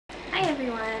Hi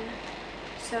everyone!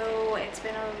 So it's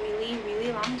been a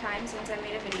really long time since I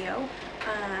made a video.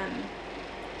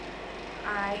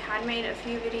 I had made a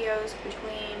few videos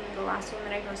between the last one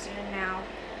that I posted and now,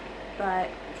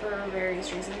 but for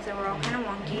various reasons they were all kind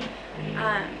of wonky.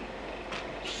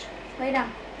 Lay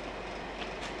down.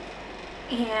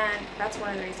 And that's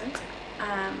one of the reasons.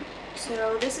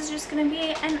 So this is just going to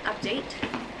be an update,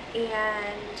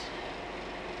 and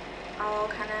I'll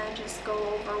kind of just go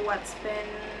over what's been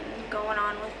going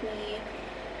on with me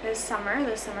this summer.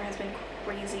 This summer has been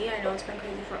crazy. I know it's been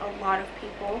crazy for a lot of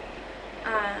people.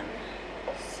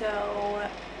 So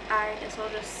I guess I'll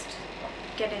just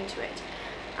get into it.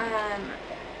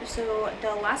 So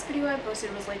the last video I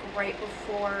posted was like right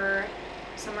before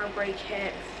summer break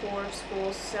hit for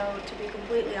school. So to be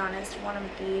completely honest, one of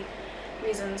the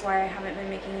reasons why I haven't been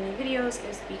making any videos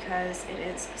is because it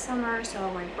is summer, so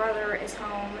my brother is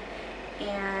home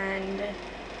and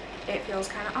it feels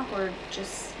kind of awkward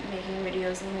just making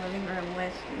videos in the living room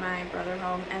with my brother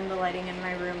home, and the lighting in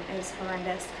my room is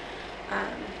horrendous.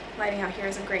 Lighting out here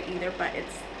isn't great either, but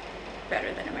it's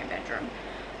better than in my bedroom.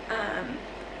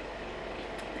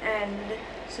 And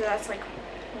so that's like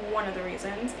one of the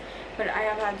reasons. But I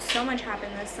have had so much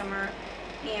happen this summer,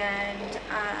 and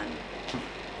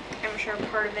I'm sure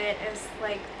part of it is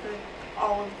like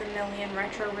all of the million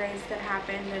retrogrades that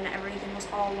happened, and everything was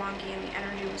all wonky and the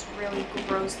energy was really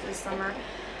gross this summer.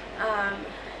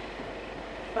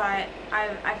 But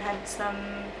I've had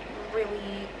some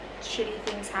really shitty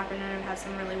things happen, and I've had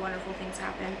some really wonderful things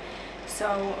happen.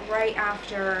 So right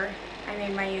after I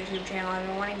made my YouTube channel, I've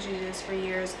been wanting to do this for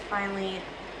years, finally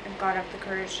I got up the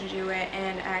courage to do it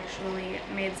and actually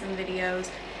made some videos.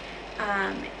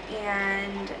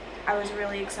 And I was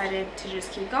really excited to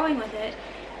just keep going with it.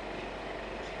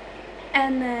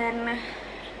 And then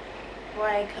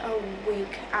like a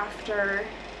week after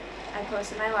I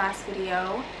posted my last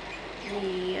video,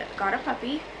 we got a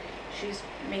puppy. She's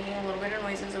making a little bit of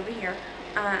noises over here.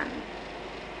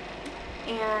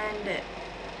 And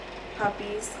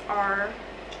puppies are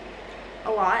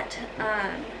a lot.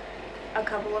 A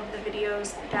couple of the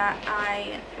videos that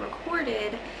I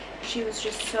recorded, she was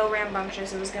just so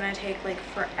rambunctious, it was gonna take like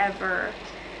forever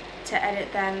to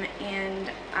edit them,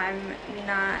 and I'm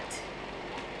not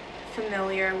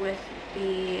familiar with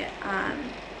the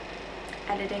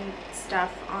editing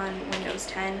stuff on Windows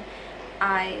 10.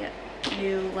 I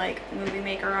knew like Movie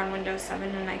Maker on Windows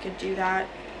 7, and I could do that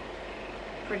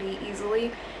pretty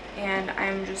easily, and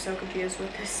I'm just so confused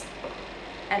with this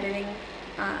editing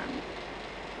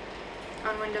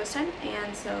on Windows 10,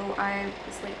 and so I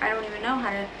was like, I don't even know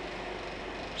how to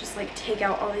just like take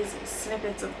out all these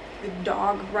snippets of the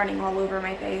dog running all over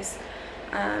my face.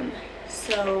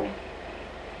 So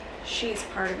she's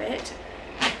part of it.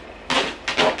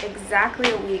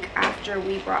 Exactly a week after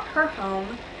we brought her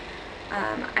home,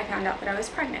 I found out that I was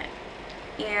pregnant,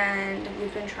 and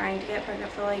we've been trying to get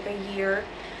pregnant for like a year,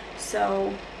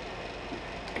 so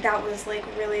that was like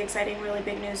really exciting, really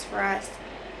big news for us.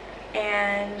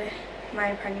 And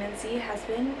my pregnancy has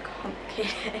been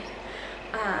complicated.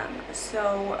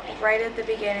 So right at the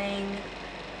beginning,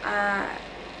 I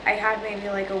had maybe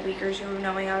like a week or two of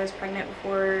knowing I was pregnant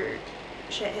before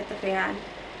shit hit the fan.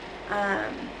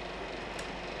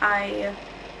 I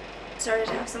started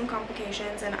to have some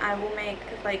complications, and I will make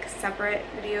like separate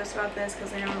videos about this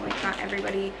because I know like not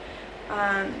everybody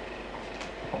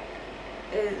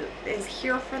is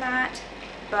here for that.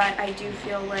 But I do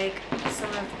feel like some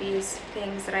of these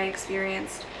things that I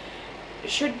experienced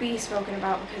should be spoken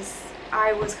about, because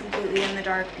I was completely in the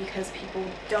dark, because people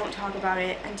don't talk about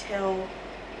it until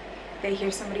they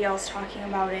hear somebody else talking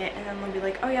about it, and then they'll be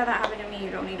like, oh yeah, that happened to me,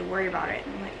 you don't need to worry about it.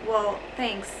 And I'm like, well,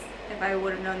 thanks, if I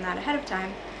would have known that ahead of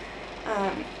time.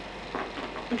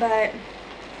 But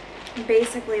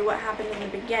basically what happened in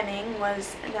the beginning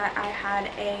was that I had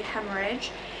a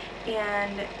hemorrhage,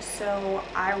 and so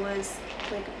I was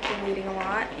like bleeding a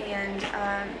lot, and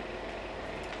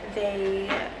they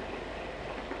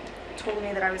told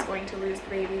me that I was going to lose the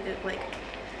baby, that like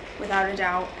without a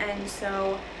doubt. And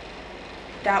so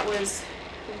that was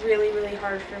really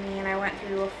hard for me, and I went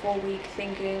through a full week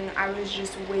thinking I was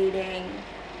just waiting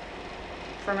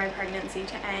for my pregnancy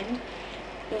to end.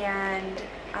 And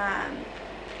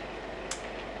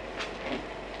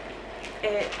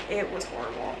it was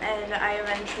horrible, and I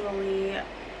eventually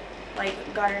like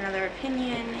got another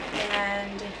opinion,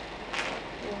 and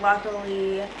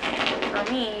luckily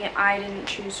for me, I didn't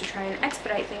choose to try and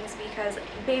expedite things because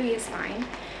baby is fine.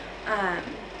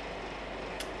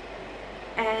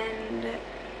 And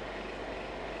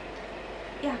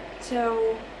yeah,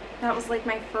 so that was like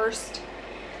my first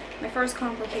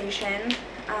complication.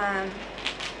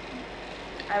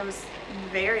 I was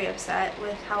very upset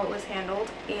with how it was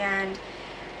handled, and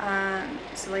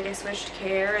so like I switched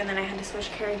care, and then I had to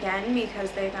switch care again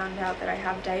because they found out that I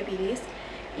have diabetes,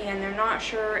 and they're not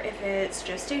sure if it's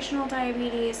gestational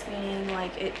diabetes, meaning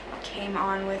like it came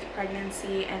on with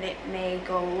pregnancy and it may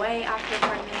go away after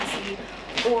pregnancy,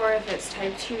 or if it's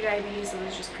type 2 diabetes that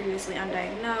was just previously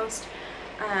undiagnosed.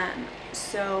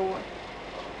 So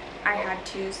I had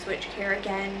to switch care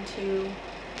again to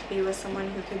be with someone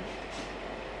who could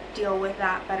deal with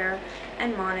that better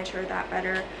and monitor that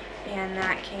better, and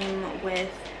that came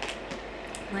with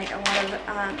like a lot of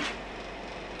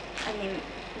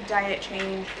diet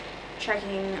change,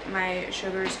 checking my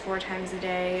sugars 4 times a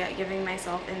day, giving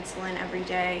myself insulin every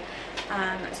day.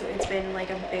 So it's been like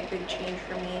a big change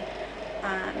for me,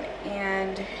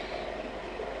 and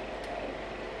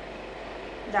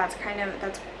that's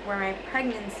where my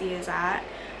pregnancy is at.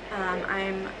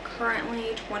 I'm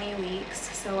currently 20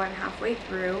 weeks, so I'm halfway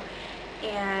through,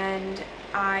 and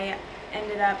I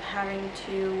ended up having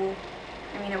to,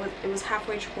 it was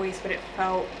halfway choice, but it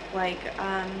felt like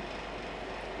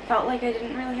I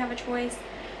didn't really have a choice.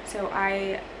 So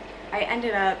I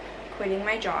ended up quitting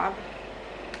my job.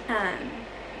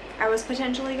 I was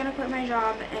potentially going to quit my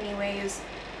job anyways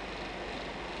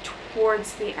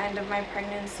towards the end of my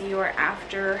pregnancy or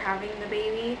after having the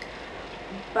baby,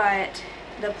 but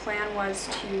the plan was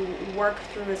to work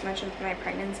through as much of my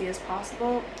pregnancy as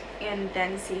possible and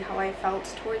then see how I felt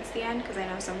towards the end, because I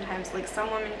know sometimes like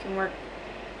some women can work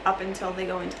up until they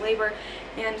go into labor,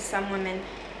 and some women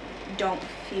don't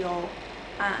feel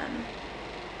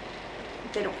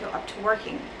up to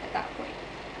working at that point.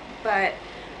 But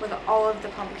with all of the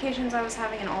complications I was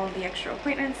having and all of the extra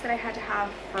appointments that I had to have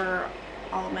for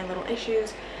all of my little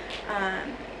issues,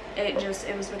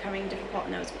 it was becoming difficult,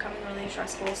 and it was becoming really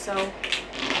stressful. So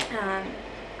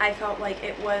I felt like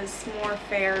it was more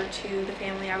fair to the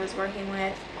family I was working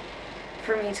with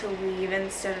for me to leave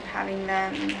instead of having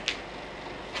them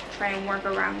try and work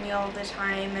around me all the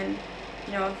time, and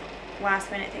if last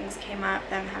minute things came up,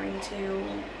 them having to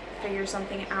figure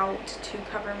something out to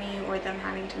cover me, or them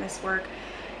having to miss work.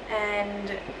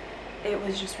 And it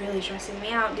was just really stressing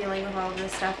me out dealing with all of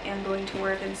this stuff and going to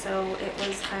work, and so it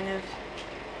was kind of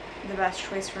the best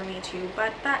choice for me too.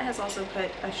 But that has also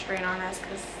put a strain on us,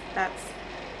 because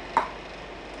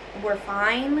we're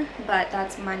fine, but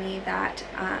that's money that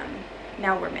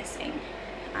now we're missing.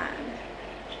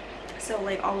 So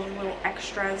like all of the little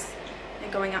extras,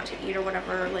 like going out to eat or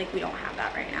whatever, like we don't have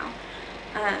that right now.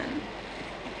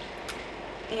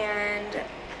 And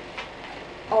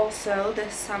also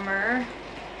this summer,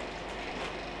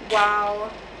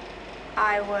 while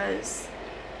I was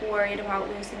worried about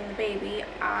losing the baby,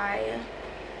 I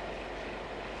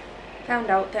found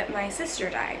out that my sister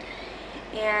died.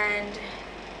 And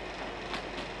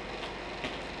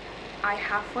I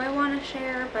halfway want to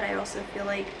share, but I also feel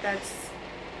like that's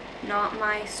not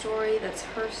my story, that's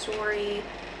her story.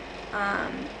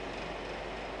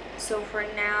 So for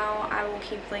now, I will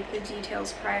keep like the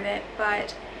details private,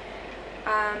 but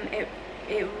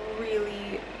it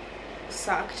really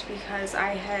sucked, because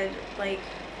I had like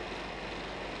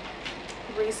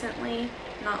recently,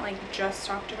 not like just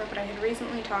talked to her, but I had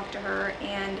recently talked to her,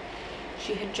 and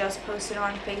she had just posted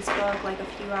on Facebook like a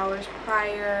few hours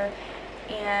prior,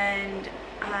 and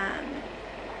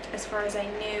as far as I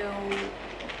knew,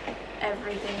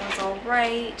 everything was all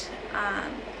right.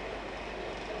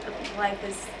 Life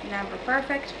is never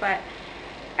perfect, but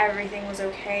everything was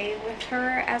okay with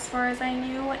her as far as I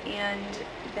knew. And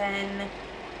then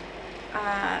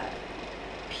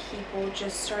people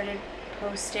just started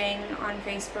posting on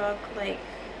Facebook like,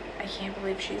 I can't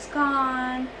believe she's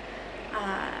gone,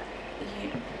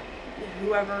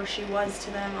 whoever she was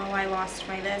to them, oh, I lost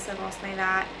my this, I lost my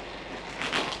that.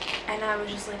 And I was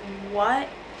just like, what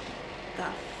the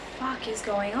fuck is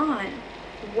going on?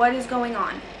 What is going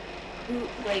on? Who,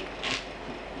 like,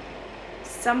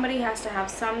 somebody has to have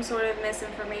some sort of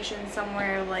misinformation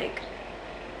somewhere. Like,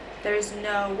 there's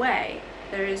no way.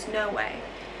 There is no way.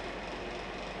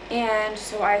 And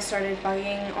so I started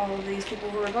bugging all of these people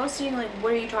who were posting, like,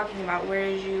 what are you talking about? Where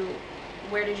did you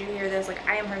hear this? Like,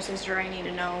 I am her sister. I need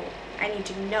to know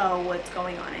what's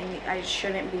going on. I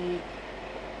shouldn't be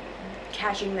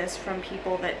catching this from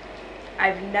people that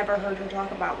I've never heard her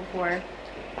talk about before.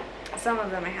 Some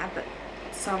of them I have, but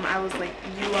some I was like,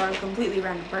 you are a completely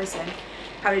random person.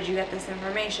 How did you get this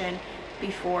information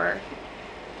before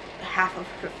half of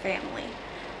her family?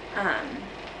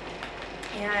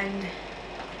 And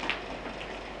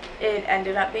it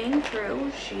ended up being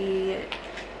true.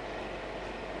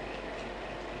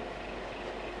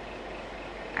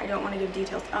 I don't want to give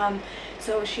details.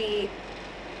 So she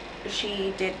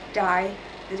she did die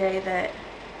the day that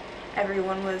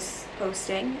everyone was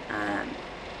posting.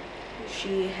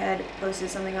 She had posted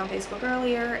something on Facebook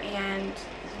earlier, and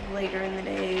later in the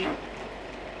day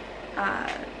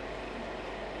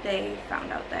they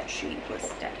found out that she was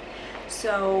dead.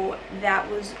 So that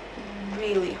was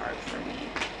really hard for me,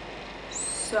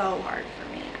 so hard for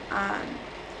me,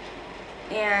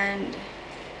 and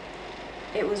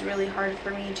it was really hard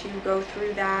for me to go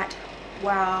through that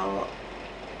while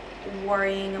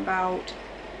worrying about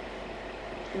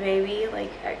the baby.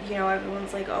 Like, you know,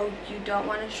 everyone's like, oh, you don't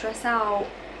want to stress out,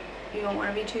 you don't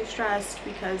want to be too stressed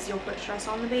because you'll put stress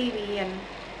on the baby, and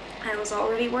I was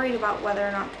already worried about whether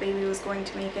or not the baby was going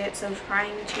to make it. So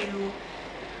trying to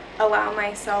allow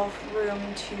myself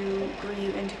room to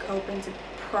grieve and to cope and to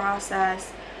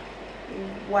process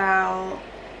while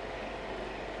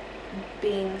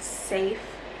being safe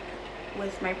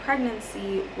with my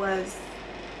pregnancy was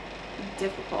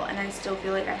difficult, and I still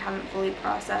feel like I haven't fully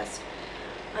processed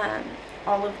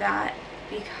all of that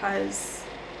because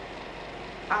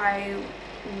I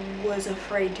was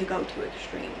afraid to go to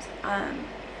extremes.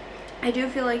 I do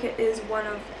feel like it is one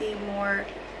of the more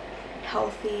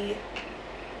healthy,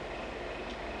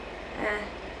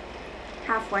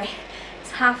 halfway,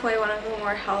 it's halfway one of the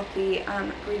more healthy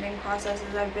grieving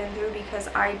processes I've been through, because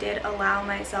I did allow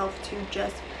myself to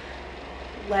just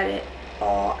let it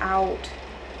all out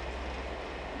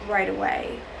right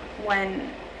away.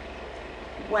 When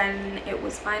it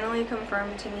was finally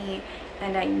confirmed to me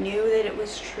and I knew that it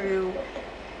was true,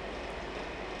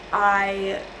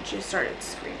 I just started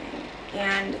screaming.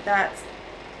 And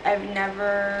I've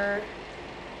never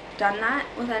done that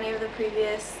with any of the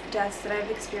previous deaths that I've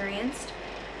experienced.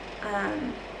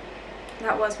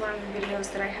 That was one of the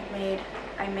videos that I had made.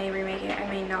 I may remake it, I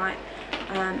may not,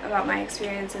 about my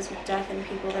experiences with death and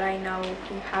people that I know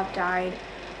who have died.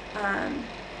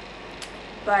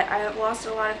 But I have lost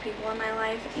a lot of people in my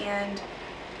life, and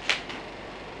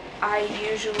I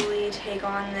usually take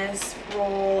on this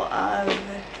role of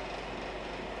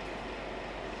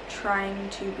trying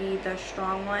to be the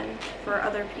strong one for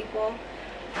other people.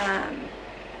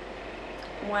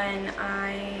 When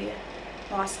I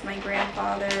lost my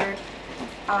grandfather,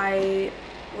 I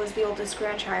was the oldest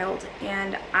grandchild,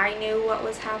 and I knew what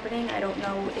was happening. I don't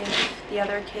know if the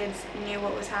other kids knew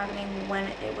what was happening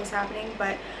when it was happening,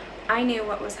 but I knew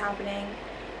what was happening.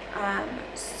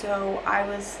 So I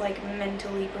was like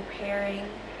mentally preparing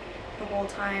the whole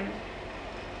time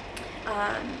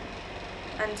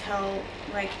until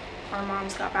like our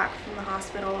moms got back from the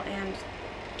hospital and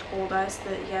told us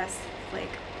that yes, like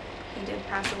he did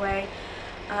pass away.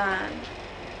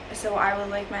 So I was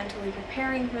like mentally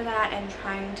preparing for that and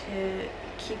trying to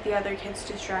keep the other kids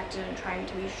distracted and trying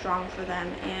to be strong for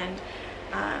them.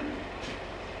 And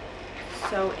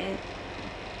so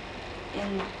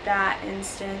in that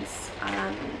instance,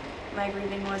 my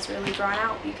grieving was really drawn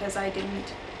out because I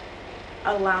didn't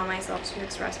allow myself to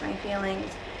express my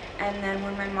feelings. And then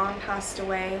when my mom passed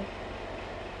away,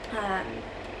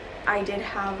 I did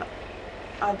have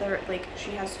like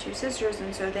she has two sisters,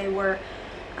 and so they were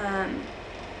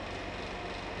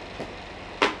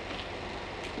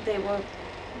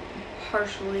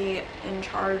partially in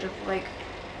charge of like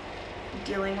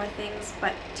dealing with things,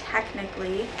 but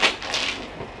technically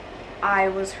I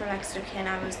was her next of kin.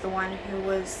 I was the one who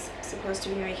was supposed to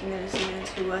be making the decisions,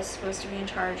 who was supposed to be in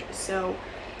charge. So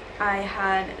I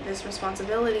had this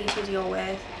responsibility to deal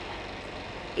with,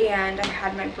 and I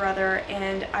had my brother,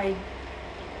 and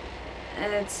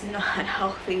it's not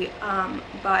healthy,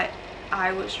 but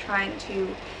I was trying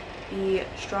to be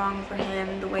strong for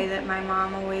him the way that my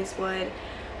mom always would,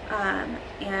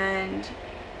 and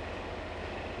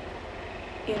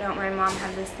you know, my mom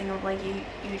had this thing of like,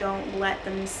 you don't let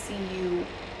them see you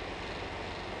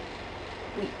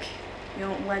weak, you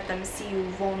don't let them see you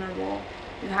vulnerable,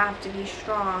 you have to be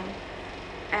strong.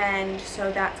 And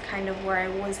so that's kind of where I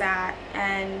was at.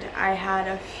 And I had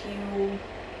a few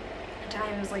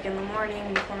times like in the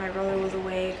morning before my brother was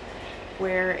awake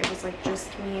where it was like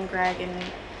just me and Greg, and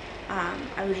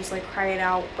I would just like cry it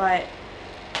out, but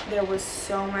there was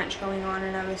so much going on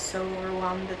and I was so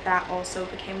overwhelmed that that also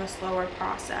became a slower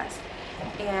process.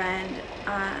 And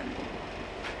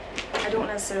I don't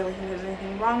necessarily think there's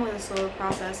anything wrong with a slower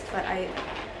process, but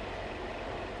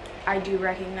I do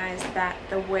recognize that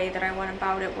the way that I went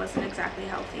about it wasn't exactly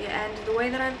healthy, and the way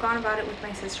that I've gone about it with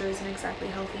my sister isn't exactly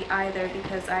healthy either,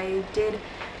 because I did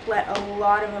let a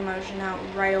lot of emotion out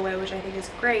right away, which I think is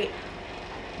great,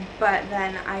 but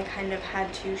then I kind of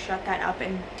had to shut that up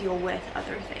and deal with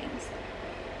other things.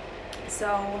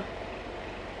 So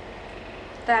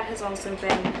that has also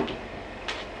been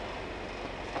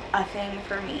a thing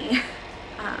for me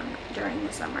during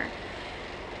the summer.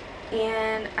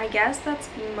 And I guess that's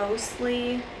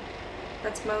mostly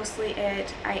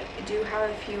it. I do have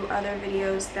a few other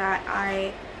videos that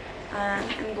I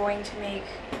am going to make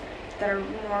that are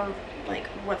more like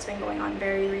what's been going on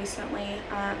very recently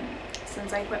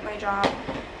since I quit my job.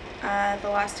 The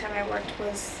last time I worked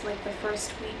was like the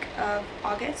first week of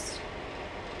August.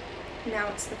 Now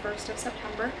it's the 1st of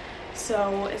September,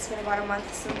 so it's been about a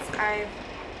month since I've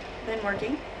been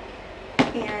working,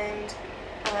 and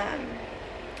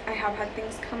I have had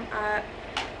things come up.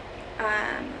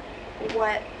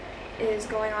 What is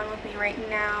going on with me right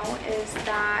now is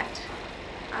that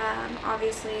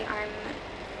obviously I'm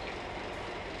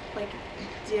like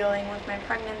dealing with my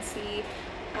pregnancy,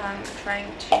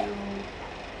 trying to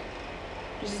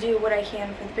just do what I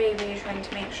can for the baby, trying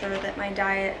to make sure that my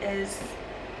diet is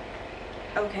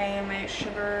okay and my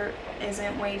sugar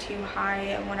isn't way too high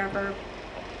and whatever,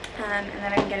 and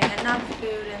that I'm getting enough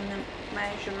food and that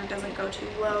my sugar doesn't go too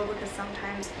low, because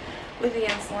sometimes with the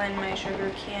insulin my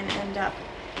sugar can end up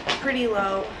pretty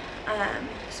low,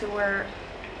 so we're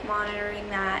monitoring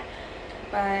that.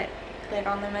 But like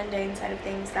on the mundane side of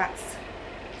things, that's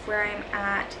where I'm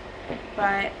at.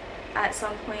 But at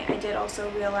some point I did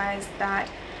also realize that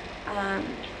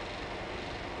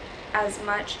as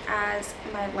much as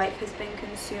my life has been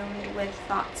consumed with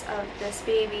thoughts of this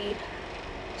baby,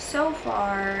 so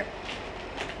far,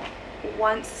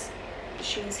 once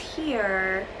she's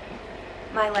here,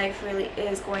 my life really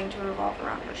is going to revolve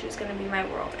around her. She's going to be my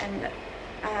world. And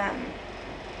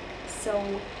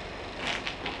so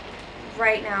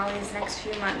right now, these next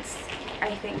few months,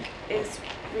 I think is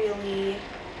really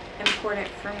important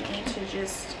for me to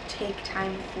just take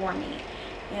time for me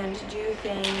and do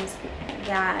things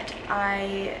that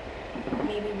I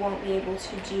maybe won't be able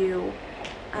to do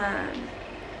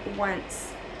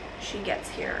once she gets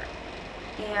here.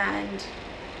 And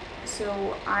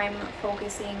so I'm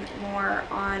focusing more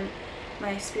on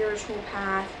my spiritual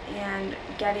path and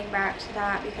getting back to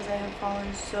that, because I have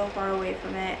fallen so far away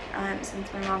from it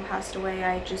since my mom passed away.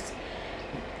 I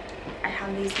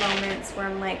have these moments where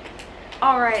I'm like,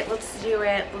 alright, let's do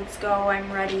it, let's go,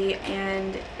 I'm ready,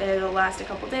 and it'll last a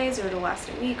couple days or it'll last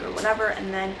a week or whatever,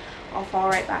 and then I'll fall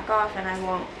right back off and I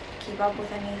won't keep up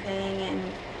with anything,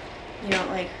 and you know,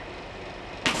 like,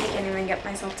 I can't even get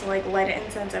myself to like light an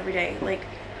incense every day. Like,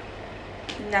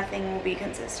 nothing will be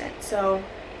consistent. So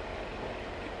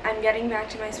I'm getting back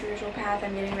to my spiritual path.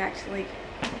 I'm getting back to like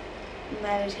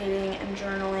meditating and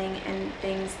journaling and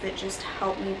things that just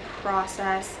help me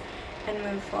process and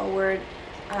move forward.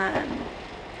 I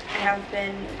have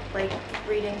been like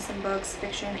reading some books,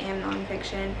 fiction and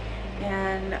nonfiction,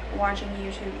 and watching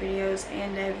YouTube videos,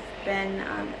 and I've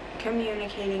been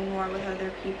communicating more with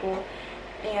other people,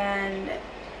 and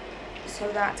so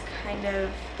that's kind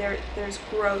of, there's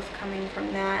growth coming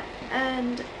from that,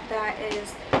 and that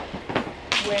is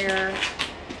where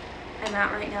I'm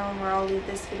at right now and where I'll leave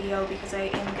this video, because I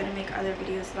am going to make other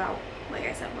videos about, like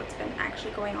I said, what's been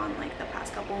actually going on like the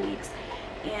past couple weeks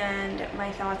and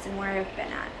my thoughts and where I've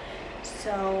been at.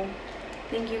 So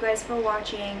thank you guys for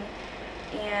watching,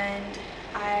 and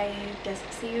I guess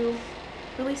I'll see you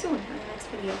really soon in the next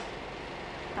video.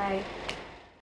 Bye.